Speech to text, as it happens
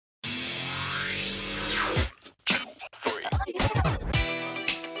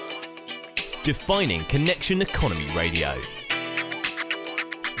Defining Connection Economy Radio.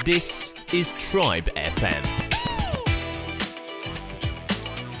 This is Tribe FM.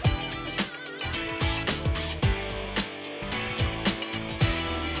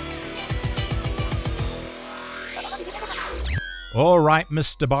 All right,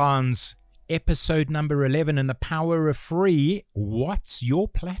 Mr. Barnes, episode number 11 in the power of free. What's your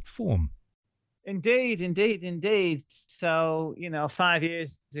platform? Indeed. So, 5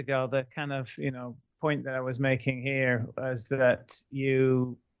 years ago, the kind of, point that I was making here was that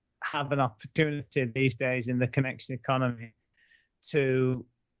you have an opportunity these days in the connection economy to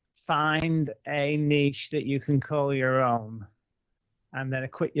find a niche that you can call your own and then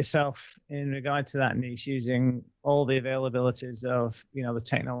equip yourself in regard to that niche using all the availabilities of, the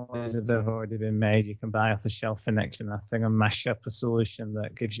technologies that have already been made. You can buy off the shelf for next to nothing and mash up a solution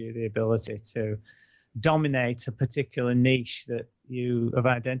that gives you the ability to dominate a particular niche that you have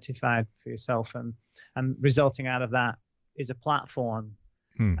identified for yourself. And resulting out of that is a platform.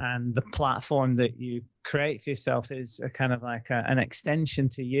 And the platform that you create for yourself is a kind of like an extension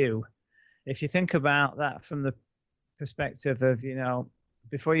to you. If you think about that from the perspective of,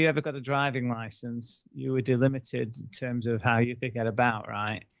 before you ever got a driving license, you were delimited in terms of how you could get about,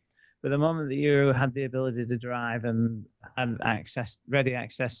 right? But the moment that you had the ability to drive and had ready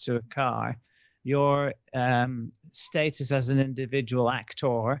access to a car, your status as an individual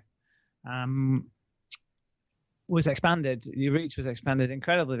actor was expanded. Your reach was expanded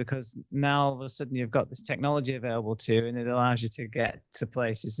incredibly because now all of a sudden you've got this technology available to you, and it allows you to get to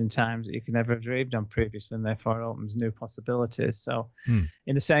places and times that you could never have dreamed on previously, and therefore opens new possibilities. So,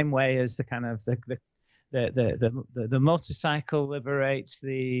 in the same way as the kind of the motorcycle liberates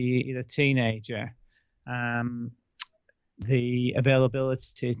the teenager, the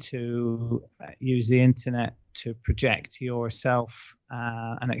availability to use the internet to project yourself,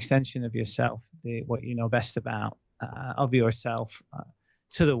 an extension of yourself, what you know best about of yourself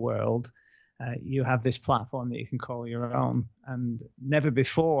to the world. You have this platform that you can call your own, and never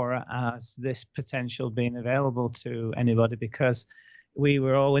before has this potential been available to anybody, because we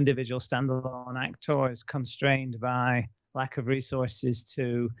were all individual standalone actors constrained by lack of resources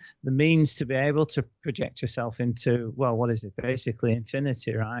to the means to be able to project yourself into, well, what is it? Basically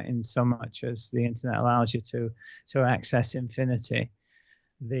infinity, right? In so much as the internet allows you to access infinity.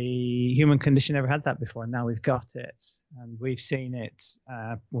 The human condition never had that before. Now we've got it, and we've seen it,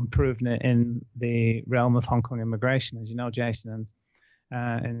 proven it in the realm of Hong Kong immigration, as you know, Jason.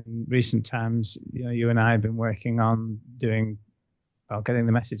 And in recent times, you and I have been working on getting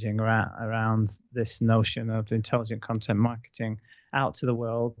the messaging around this notion of intelligent content marketing out to the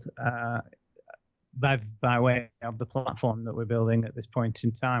world by way of the platform that we're building at this point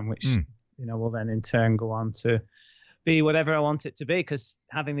in time, which will then in turn go on to be whatever I want it to be, because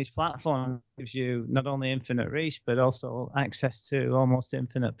having these platforms gives you not only infinite reach but also access to almost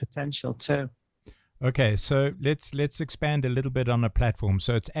infinite potential too. Okay, so let's expand a little bit on the platform.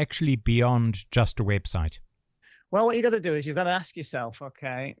 So it's actually beyond just a website. Well, what you got to do is you've got to ask yourself,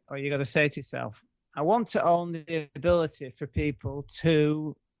 okay, or you got to say to yourself, I want to own the ability for people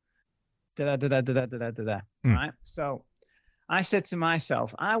to right? So I said to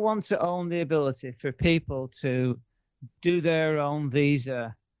myself, I want to own the ability for people to do their own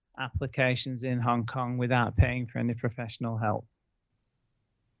visa applications in Hong Kong without paying for any professional help.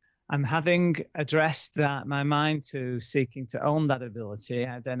 And having addressed that, my mind to seeking to own that ability,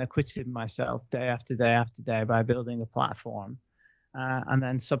 I then acquitted myself day after day after day by building a platform, and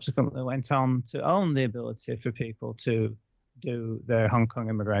then subsequently went on to own the ability for people to do their Hong Kong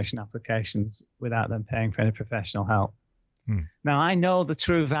immigration applications without them paying for any professional help. Now, I know the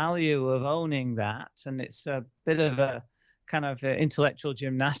true value of owning that, and it's a bit of a kind of intellectual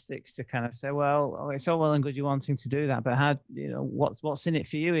gymnastics to kind of say, well, it's all well and good you wanting to do that, but how, what's in it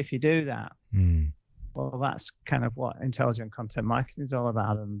for you if you do that? Well, that's kind of what intelligent content marketing is all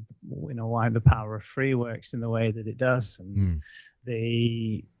about, and why the power of free works in the way that it does. And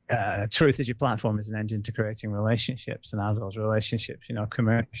the truth is, your platform is an engine to creating relationships, and out of those relationships,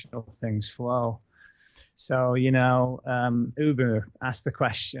 commercial things flow. So, Uber asked the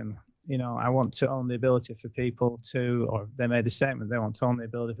question, I want to own the ability for people to, or they made the statement, they want to own the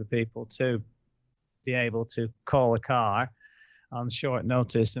ability for people to be able to call a car on short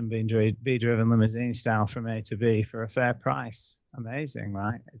notice and be driven limousine style from A to B for a fair price. Amazing,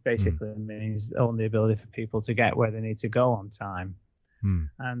 right? It basically means own the ability for people to get where they need to go on time.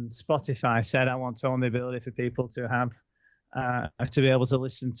 And Spotify said, I want to own the ability for people to have to be able to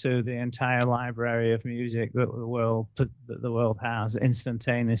listen to the entire library of music that the world has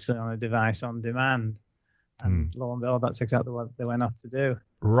instantaneously on a device on demand. And lo and behold, that's exactly what they went off to do.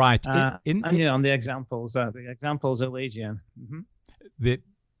 Right. And the examples are legion. Mm-hmm.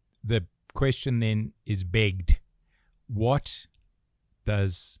 The question then is begged: what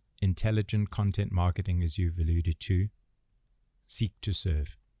does intelligent content marketing, as you've alluded to, seek to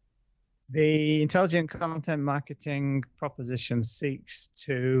serve? The intelligent content marketing proposition seeks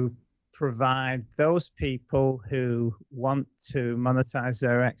to provide those people who want to monetize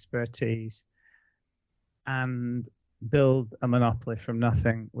their expertise and build a monopoly from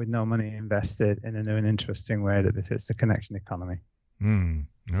nothing with no money invested in a new and interesting way that befits the connection economy.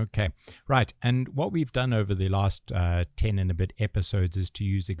 Okay. Right. And what we've done over the last 10 and a bit episodes is to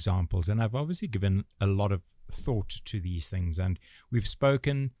use examples. And I've obviously given a lot of thought to these things. And we've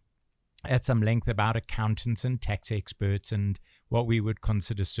spoken at some length about accountants and tax experts and what we would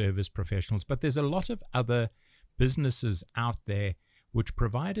consider service professionals. But there's a lot of other businesses out there which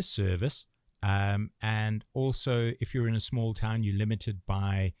provide a service. And also, if you're in a small town, you're limited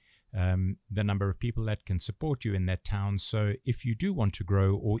by the number of people that can support you in that town. So if you do want to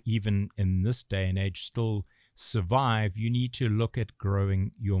grow, or even in this day and age still survive, you need to look at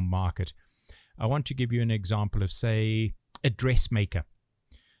growing your market. I want to give you an example of, say, a dressmaker.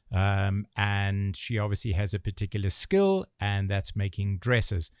 And she obviously has a particular skill, and that's making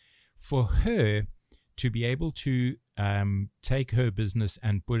dresses. For her to be able to take her business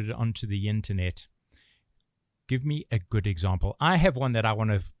and put it onto the internet, give me a good example. I have one that I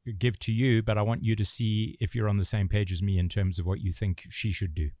want to give to you, but I want you to see if you're on the same page as me in terms of what you think she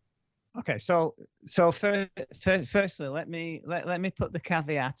should do. Okay, so firstly, let me put the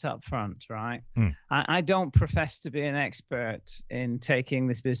caveat up front, right? I don't profess to be an expert in taking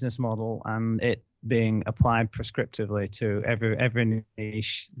this business model and it being applied prescriptively to every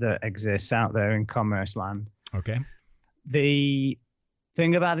niche that exists out there in commerce land. Okay. The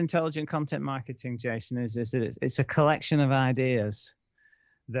thing about intelligent content marketing, Jason, is that it's a collection of ideas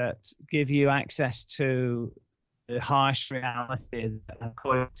that give you access to the harsh reality that,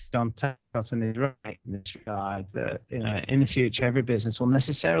 according to Don Cotton, is right in this regard, that in the future every business will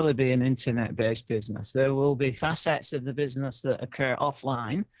necessarily be an internet-based business. There will be facets of the business that occur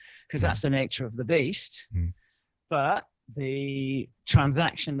offline because that's the nature of the beast. But the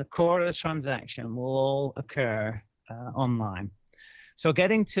transaction, the core of the transaction, will all occur online. So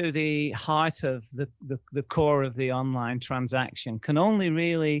getting to the heart of the core of the online transaction can only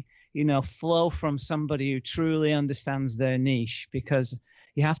really flow from somebody who truly understands their niche, because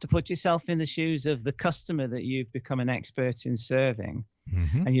you have to put yourself in the shoes of the customer that you've become an expert in serving.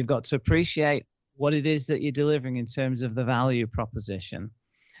 And you've got to appreciate what it is that you're delivering in terms of the value proposition.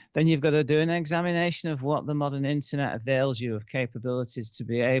 Then you've got to do an examination of what the modern internet avails you of capabilities to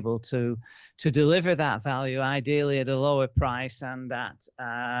be able to deliver that value, ideally at a lower price and at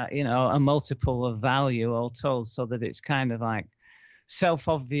a multiple of value all told, so that it's kind of like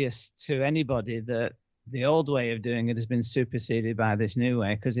self-obvious to anybody that the old way of doing it has been superseded by this new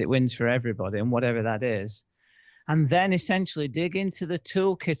way, because it wins for everybody, and whatever that is. And then essentially dig into the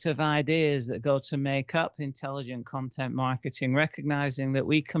toolkit of ideas that go to make up intelligent content marketing, recognizing that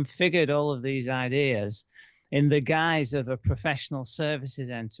we configured all of these ideas in the guise of a professional services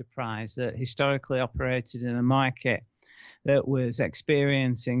enterprise that historically operated in a market that was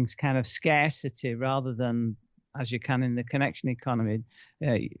experiencing kind of scarcity rather than, as you can in the connection economy,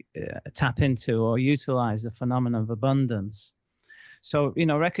 tap into or utilize the phenomenon of abundance. So,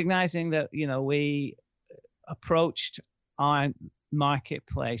 recognizing that, we approached our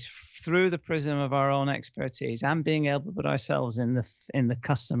marketplace through the prism of our own expertise and being able to put ourselves in the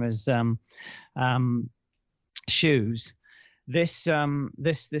customer's shoes. This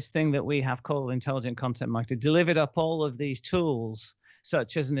thing that we have called intelligent content marketing delivered up all of these tools,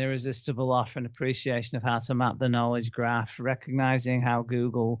 such as an irresistible offer and appreciation of how to map the knowledge graph, recognizing how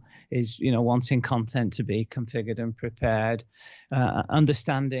Google is, wanting content to be configured and prepared,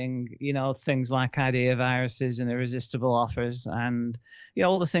 understanding, things like idea viruses and irresistible offers, and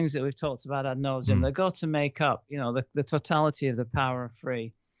all the things that we've talked about ad nauseum that go to make up, the totality of the power of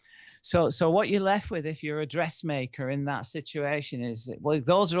free. So what you're left with if you're a dressmaker in that situation is, well,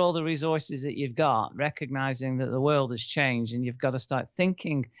 those are all the resources that you've got, recognizing that the world has changed and you've got to start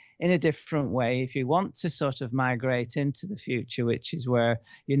thinking in a different way if you want to sort of migrate into the future, which is where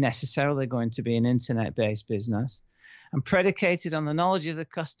you're necessarily going to be an internet-based business. And predicated on the knowledge of the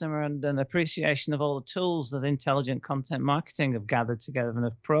customer and an appreciation of all the tools that intelligent content marketing have gathered together and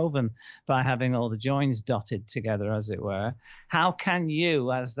have proven by having all the joins dotted together, as it were, how can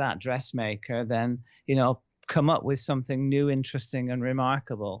you, as that dressmaker, then, come up with something new, interesting, and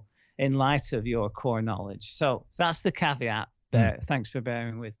remarkable in light of your core knowledge? So that's the caveat there. Thanks for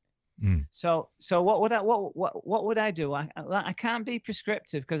bearing with. So what would I do? I can't be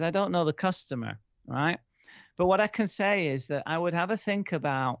prescriptive because I don't know the customer, right? But what I can say is that I would have a think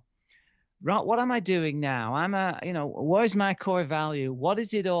about, right, what am I doing now? Where's my core value? What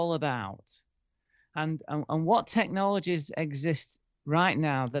is it all about? And what technologies exist right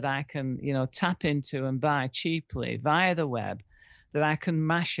now that I can, tap into and buy cheaply via the web, that I can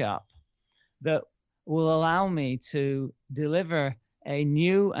mash up, that will allow me to deliver a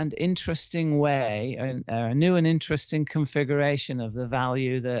new and interesting way, a new and interesting configuration of the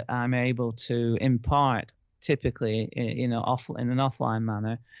value that I'm able to impart, typically in an offline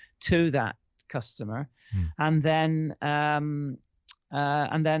manner, to that customer, and then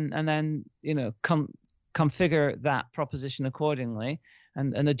configure that proposition accordingly,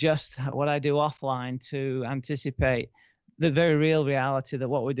 and adjust what I do offline to anticipate the very real reality that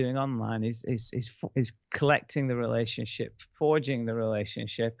what we're doing online is collecting the relationship, forging the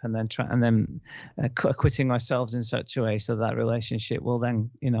relationship, and then acquitting ourselves in such a way so that relationship will then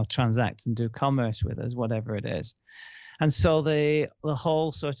transact and do commerce with us, whatever it is. And so the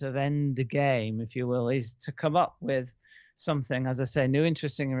whole sort of end game, if you will, is to come up with something, as I say, new,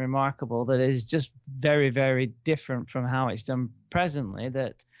 interesting, and remarkable that is just very, very different from how it's done presently,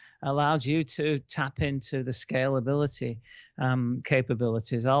 that allows you to tap into the scalability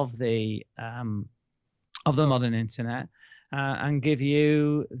capabilities of the modern internet, and give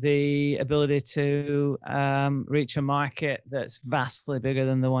you the ability to reach a market that's vastly bigger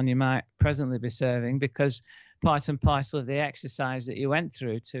than the one you might presently be serving, because part and parcel of the exercise that you went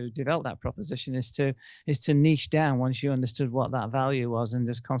through to develop that proposition is to niche down once you understood what that value was, and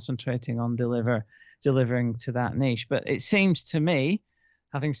just concentrating on delivering to that niche. But it seems to me,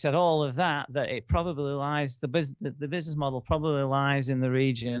 having said all of that, that it probably lies, the business model probably lies in the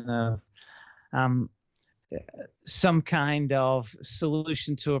region of some kind of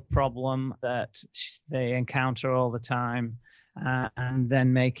solution to a problem that they encounter all the time, and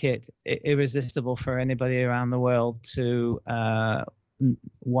then make it irresistible for anybody around the world to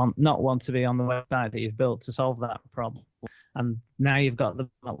not want to be on the website that you've built to solve that problem. And now you've got the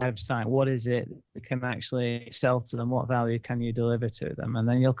website. What is it that can actually sell to them? What value can you deliver to them? And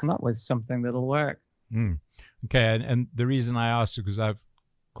then you'll come up with something that'll work. Okay, and the reason I asked is because I've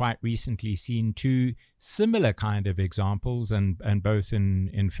quite recently seen two similar kind of examples, and both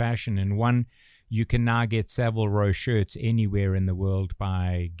in fashion. In one, you can now get Savile Row shirts anywhere in the world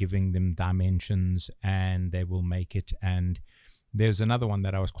by giving them dimensions, and they will make it. And there's another one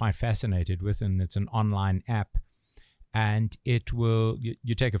that I was quite fascinated with, and it's an online app. And it will,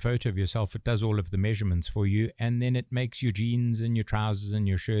 you take a photo of yourself, it does all of the measurements for you, and then it makes your jeans and your trousers and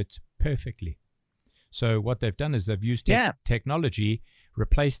your shirts perfectly. So what they've done is they've used technology,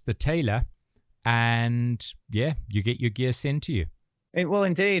 replaced the tailor, and you get your gear sent to you. Well,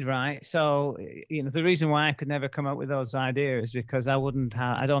 indeed, right. So, the reason why I could never come up with those ideas is because I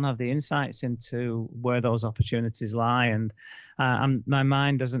don't have the insights into where those opportunities lie, and my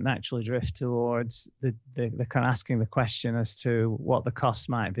mind doesn't naturally drift towards the kind of asking the question as to what the cost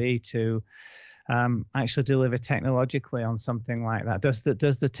might be to actually deliver technologically on something like that. Does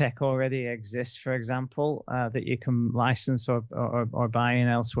the tech already exist, for example, that you can license or buy in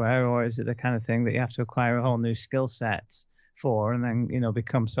elsewhere, or is it the kind of thing that you have to acquire a whole new skill set for, and then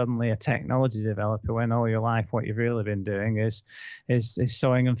become suddenly a technology developer when all your life what you've really been doing is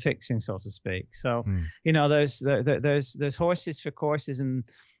sewing and fixing, so to speak. So there's horses for courses, and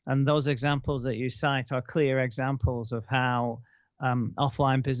those examples that you cite are clear examples of how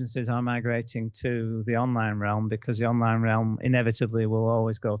offline businesses are migrating to the online realm, because the online realm inevitably will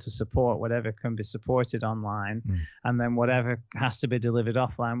always go to support whatever can be supported online, and then whatever has to be delivered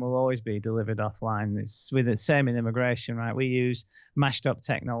offline will always be delivered offline. It's with the same in immigration, right? We use mashed up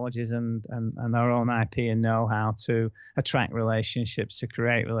technologies and our own IP and know-how to attract relationships, to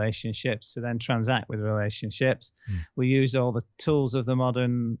create relationships, to then transact with relationships. We use all the tools of the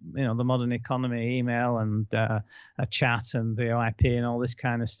modern economy, email and a chat and VoIP and all this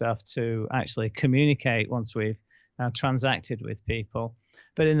kind of stuff to actually communicate once we've transacted with people.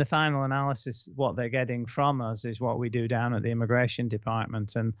 But in the final analysis, what they're getting from us is what we do down at the immigration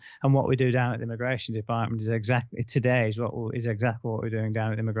department, and what we do down at the immigration department is exactly what we're doing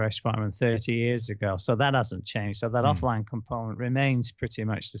down at the immigration department 30 years ago. So that hasn't changed. So that offline component remains pretty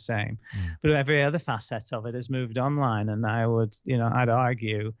much the same, but every other facet of it has moved online. And I'd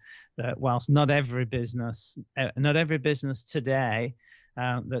argue that whilst not every business today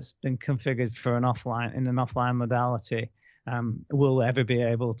that's been configured for an offline modality will ever be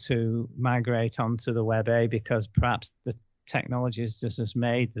able to migrate onto the web, because perhaps the technology has just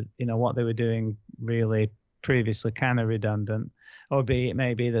made that what they were doing really previously kind of redundant, or B, it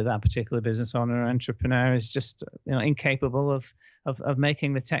may be that that particular business owner or entrepreneur is just incapable of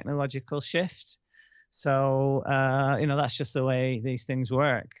making the technological shift. So that's just the way these things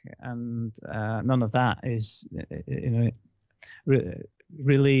work, and none of that is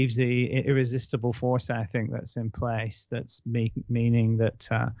relieves the irresistible force, I think, that's in place. That's meaning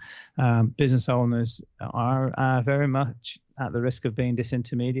that business owners are very much at the risk of being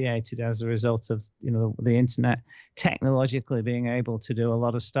disintermediated as a result of the internet technologically being able to do a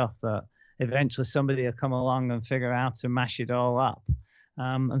lot of stuff that eventually somebody will come along and figure out to mash it all up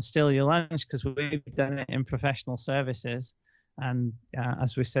and steal your lunch, because we've done it in professional services. And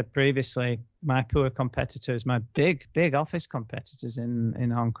as we said previously, my poor competitors, my big office competitors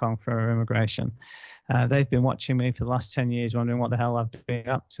in Hong Kong for immigration, they've been watching me for the last 10 years, wondering what the hell I've been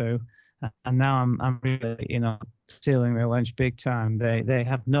up to. And now I'm really, stealing their lunch big time. They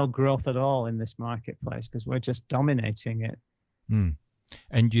have no growth at all in this marketplace because we're just dominating it. Mm.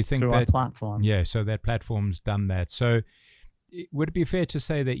 And you think through our platform? Yeah, so that platform's done that. So would it be fair to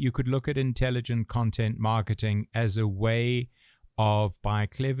say that you could look at intelligent content marketing as a way of, by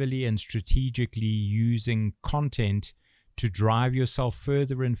cleverly and strategically using content to drive yourself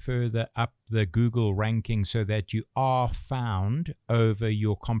further and further up the Google ranking so that you are found over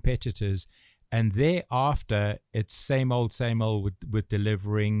your competitors, and thereafter it's same old with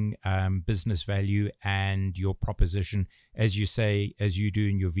delivering business value and your proposition, as you say, as you do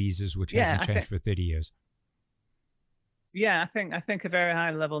in your visas, which hasn't changed for 30 years. Yeah, I think a very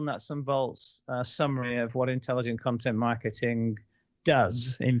high level nuts and bolts summary of what intelligent content marketing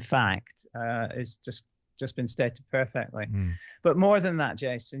does, in fact, is just been stated perfectly. But more than that,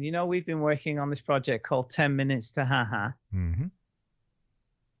 Jason, we've been working on this project called 10 Minutes to Haha. Mm-hmm.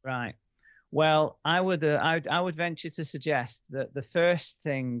 Right. Well, I would venture to suggest that the first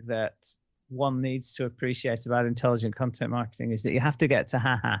thing that one needs to appreciate about intelligent content marketing is that you have to get to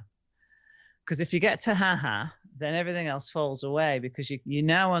haha. Because if you get to haha, then everything else falls away, because you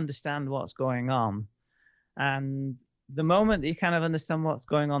now understand what's going on. And the moment that you kind of understand what's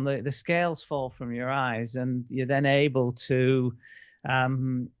going on, the scales fall from your eyes, and you're then able to,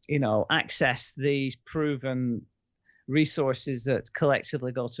 access these proven resources that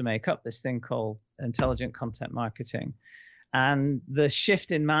collectively go to make up this thing called intelligent content marketing. And the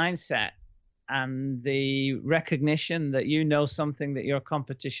shift in mindset and the recognition that something that your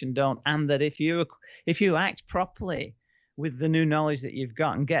competition don't, and that if you act properly with the new knowledge that you've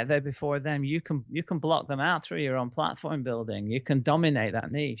got and get there before them, you can block them out through your own platform building. You can dominate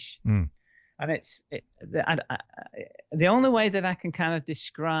that niche. And the only way that I can kind of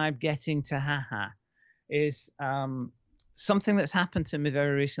describe getting to haha is something that's happened to me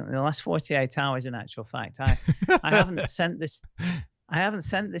very recently, in the last 48 hours. In actual fact, I haven't sent this. I haven't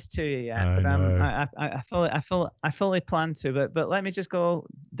sent this to you yet, but I fully plan to. But let me just go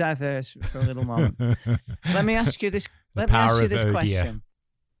diverse for a little moment. Let me ask you this. Let me ask you this question.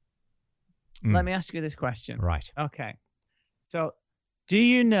 Let me ask you this question. Right. Okay. So, do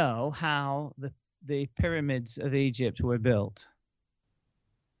you know how the pyramids of Egypt were built?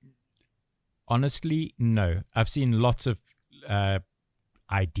 Honestly, no. I've seen lots of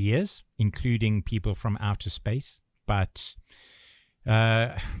ideas, including people from outer space, but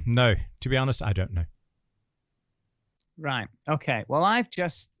no, to be honest, I don't know. Right. Okay. Well, I've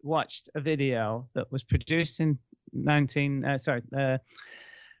just watched a video that was produced in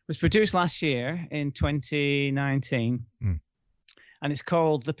was produced last year in 2019, and it's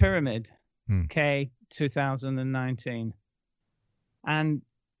called The Pyramid, K 2019. And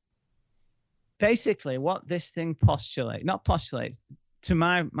basically, what this thing postulates, to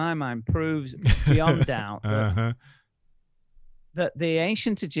my mind, proves beyond doubt that the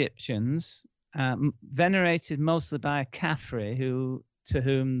ancient Egyptians, venerated mostly by Khafre, to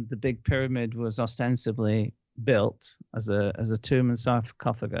whom the big pyramid was ostensibly built as a tomb and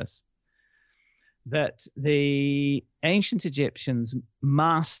sarcophagus, that the ancient Egyptians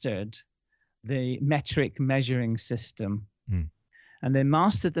mastered the metric measuring system. And they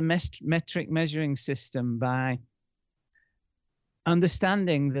mastered the metric measuring system by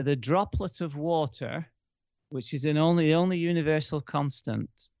understanding that a droplet of water, which is the only universal constant,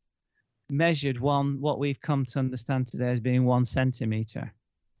 measured what we've come to understand today as being 1 centimeter.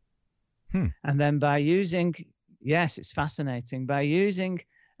 And then by using, yes, it's fascinating, by using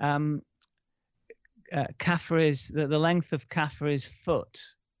Khafre's, the length of Khafre's foot,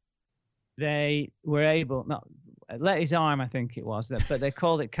 they were able, his arm, I think it was, but they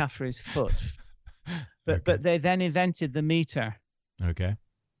called it Khafre's foot. But they then invented the meter. Okay.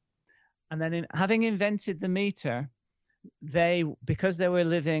 And then having invented the meter, because they were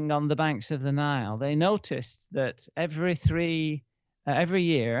living on the banks of the Nile, they noticed that every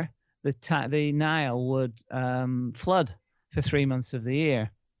year the Nile would flood for 3 months of the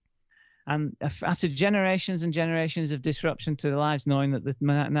year. And after generations and generations of disruption to their lives, knowing that the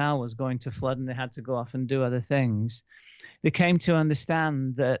Nile was going to flood and they had to go off and do other things, they came to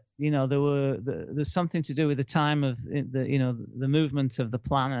understand that, there's something to do with the time of the movement of the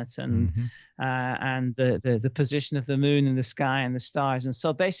planet and the position of the moon in the sky and the stars. And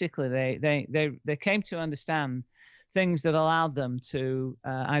so basically they came to understand things that allowed them to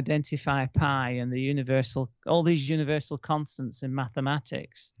identify pi and all these universal constants in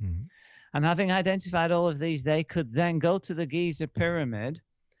mathematics. Mm-hmm. And having identified all of these, they could then go to the Giza pyramid,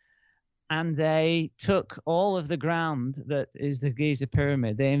 and they took all of the ground that is the Giza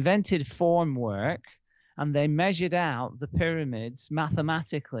pyramid. They invented formwork, and they measured out the pyramids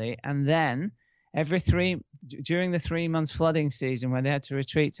mathematically. And then during the 3 months flooding season, when they had to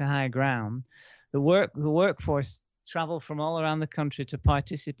retreat to high ground, the workforce traveled from all around the country to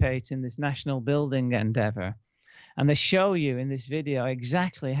participate in this national building endeavor. And they show you in this video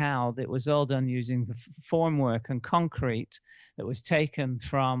exactly how it was all done using the formwork and concrete that was taken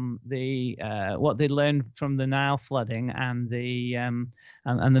from what they learned from the Nile flooding and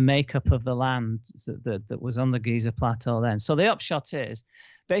the makeup of the land that was on the Giza Plateau then. So the upshot is,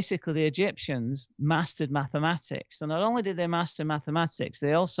 basically, the Egyptians mastered mathematics. And not only did they master mathematics,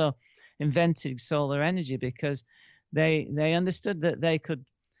 they also invented solar energy, because they understood that they could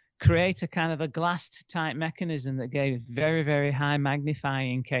create a kind of a glass-type mechanism that gave very, very high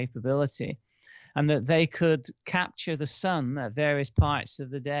magnifying capability, and that they could capture the sun at various parts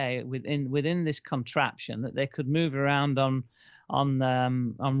of the day within this contraption that they could move around on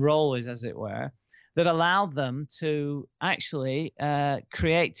rollers, as it were, that allowed them to actually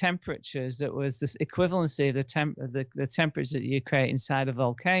create temperatures that was the equivalency of the temperature that you create inside a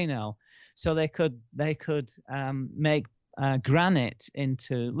volcano. So they could make granite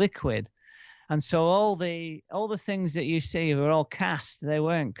into liquid. And so all the things that you see were all cast, they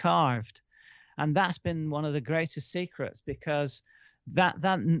weren't carved. And that's been one of the greatest secrets, because that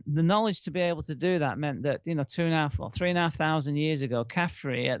the knowledge to be able to do that meant that 3,500 years ago,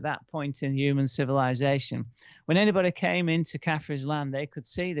 Khafre, at that point in human civilization, when anybody came into Khafre's land, they could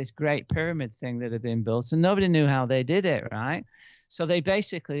see this great pyramid thing that had been built, and nobody knew how they did it, right? So the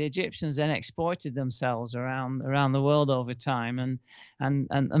Egyptians then exported themselves around the world over time,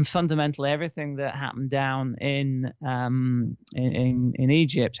 and fundamentally everything that happened down in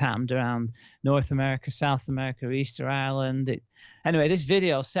Egypt happened around North America, South America, Easter Island. Anyway, this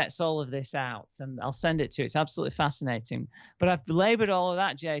video sets all of this out, and I'll send it to you. It's absolutely fascinating. But I've labored all of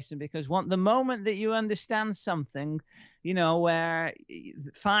that, Jason, because the moment that you understand something, where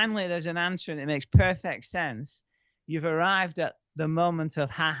finally there's an answer and it makes perfect sense, you've arrived at the moment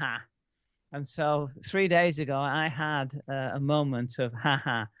of ha-ha. And so 3 days ago, I had a moment of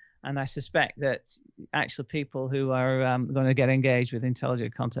ha-ha. And I suspect that actually people who are going to get engaged with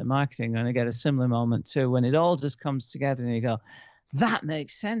intelligent content marketing are going to get a similar moment too, when it all just comes together and you go, that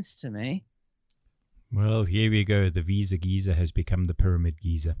makes sense to me. Well, here we go. The Visa Giza has become the Pyramid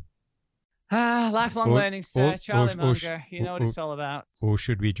Giza. Lifelong learning, sir. Charlie Munger, you know what it's all about. Or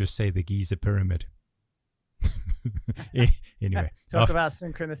should we just say the Giza Pyramid? Anyway, talk about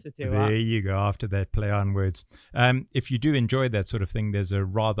synchronicity. There you go. After that, play on words. If you do enjoy that sort of thing, there's a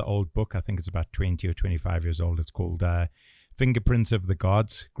rather old book. I think it's about 20 or 25 years old. It's called Fingerprints of the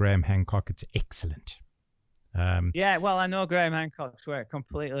Gods, Graham Hancock. It's excellent. Yeah, well, I know Graham Hancock's work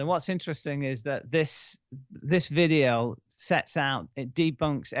completely. And what's interesting is that this video sets out, it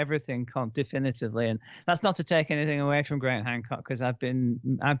debunks everything definitively. And that's not to take anything away from Graham Hancock, because I've been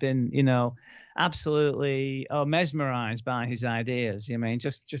absolutely mesmerized by his ideas. I mean,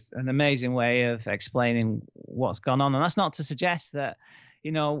 just an amazing way of explaining what's gone on. And that's not to suggest that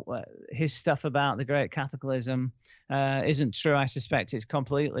his stuff about the Great Cataclysm isn't true. I suspect it's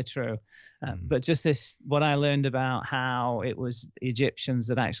completely true. But just what I learned about how it was Egyptians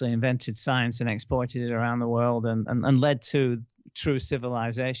that actually invented science and exported it around the world and led to true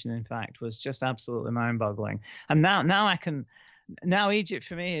civilization, in fact, was just absolutely mind-boggling. And now Egypt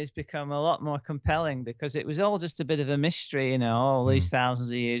for me has become a lot more compelling, because it was all just a bit of a mystery, all these thousands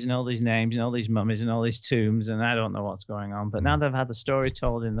of years and all these names and all these mummies and all these tombs, and I don't know what's going on. But now they've had the story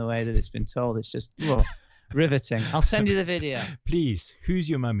told in the way that it's been told, it's just riveting. I'll send you the video. Please, who's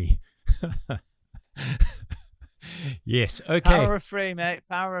your mummy? Yes, okay. Power of free, mate.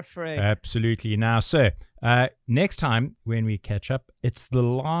 Power of free. Absolutely. Now, sir, next time when we catch up, it's the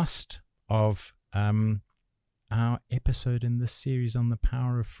last of our episode in this series on the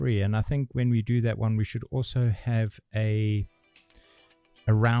power of free. And I think when we do that one, we should also have a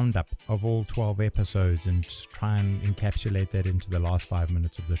roundup of all 12 episodes and try and encapsulate that into the last 5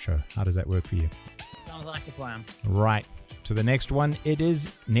 minutes of the show. How does that work for you? Sounds like a plan. Right. So the next one, it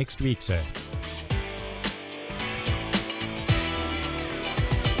is next week, sir.